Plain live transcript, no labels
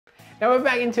Now we're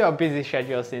back into our busy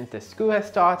schedule since the school has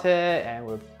started and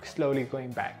we're slowly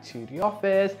going back to the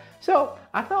office. So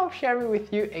I thought of sharing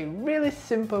with you a really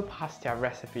simple pasta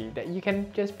recipe that you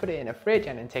can just put it in a fridge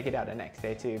and then take it out the next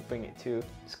day to bring it to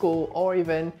school or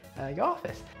even your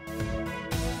office.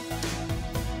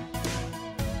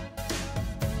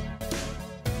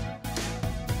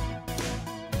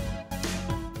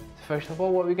 First of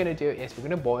all, what we're going to do is we're going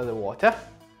to boil the water.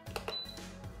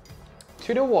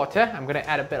 To the water, I'm going to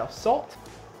add a bit of salt.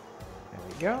 There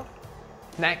we go.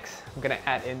 Next, I'm going to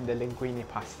add in the linguine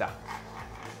pasta.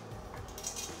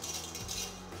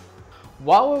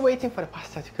 While we're waiting for the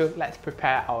pasta to cook, let's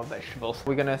prepare our vegetables.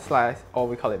 We're going to slice, or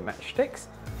we call it matchsticks.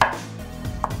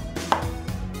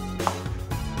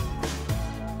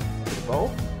 To the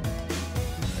bowl.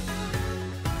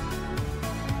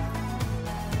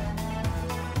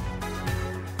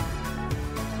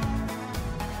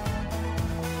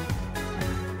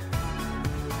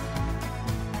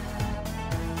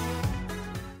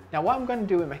 Now what I'm going to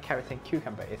do with my carrots and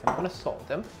cucumber is I'm going to salt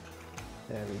them.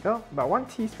 There we go, about 1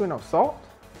 teaspoon of salt.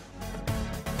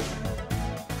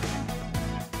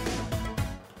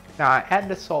 Now I add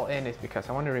the salt in is because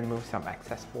I want to remove some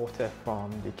excess water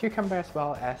from the cucumber as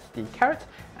well as the carrot,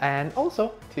 and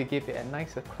also to give it a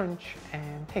nicer crunch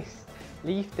and taste.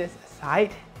 Leave this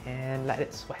aside and let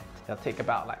it sweat. It'll take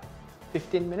about like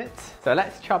 15 minutes. So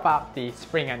let's chop up the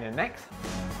spring onion next.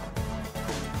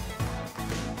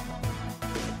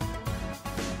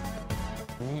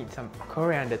 Need some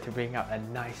coriander to bring out a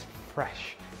nice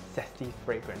fresh zesty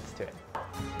fragrance to it.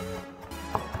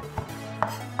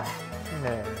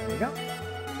 There we go.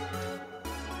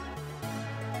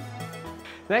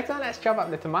 Next one, let's chop up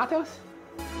the tomatoes.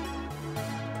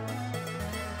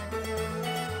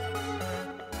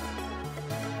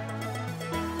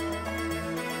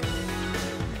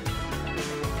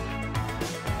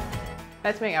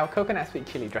 Let's make our coconut sweet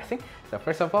chili dressing. So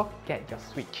first of all, get your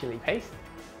sweet chili paste.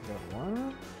 So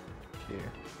 1, 2.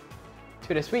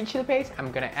 To the sweet chili paste,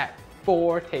 I'm going to add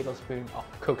 4 tablespoons of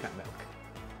coconut milk.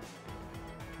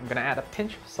 I'm going to add a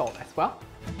pinch of salt as well.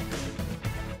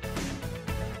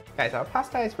 Guys, our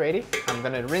pasta is ready. I'm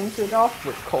going to rinse it off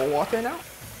with cold water now.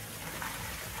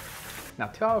 Now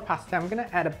to our pasta, I'm going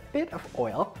to add a bit of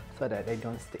oil so that they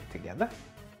don't stick together.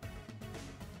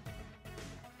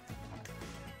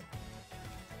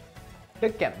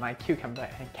 Look at my cucumber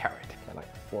and carrot. They're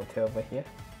like water over here.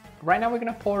 Right now we're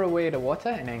going to pour away the water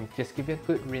and then just give it a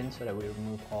good rinse so that we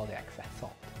remove all the excess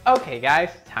salt. Okay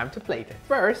guys, time to plate it.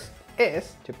 First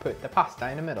is to put the pasta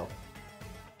in the middle.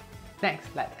 Next,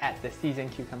 let's add the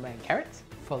seasoned cucumber and carrots,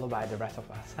 followed by the rest of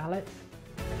our salad.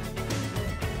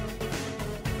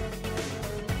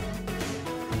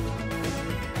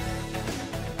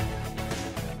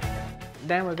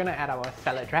 Then we're going to add our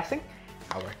salad dressing,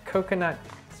 our coconut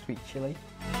sweet chili.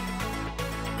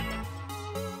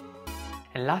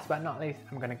 And last but not least,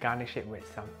 I'm going to garnish it with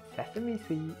some sesame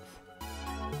seeds.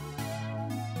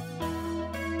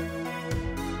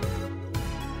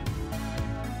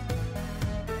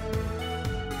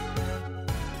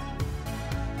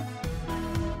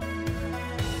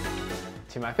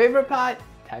 To my favorite part,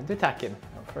 time to tuck in.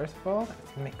 Now first of all,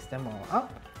 let's mix them all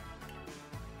up.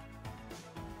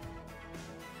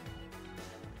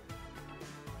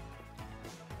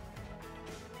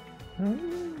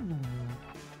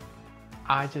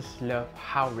 I just love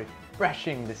how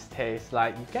refreshing this tastes.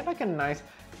 Like you get like a nice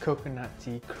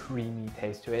coconutty, creamy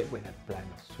taste to it with a blend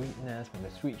of sweetness from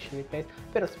the sweet chili paste,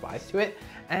 a bit of spice to it,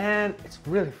 and it's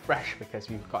really fresh because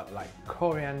you've got like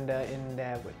coriander in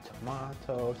there with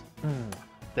tomatoes.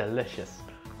 Delicious.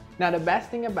 Now the best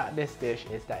thing about this dish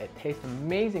is that it tastes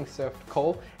amazing served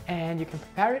cold, and you can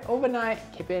prepare it overnight,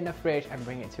 keep it in the fridge and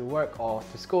bring it to work or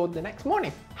to school the next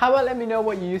morning. How about let me know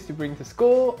what you used to bring to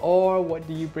school or what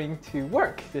do you bring to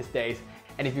work these days?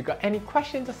 And if you've got any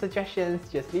questions or suggestions,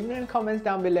 just leave them in the comments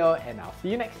down below and I'll see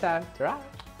you next time. Ta-ra!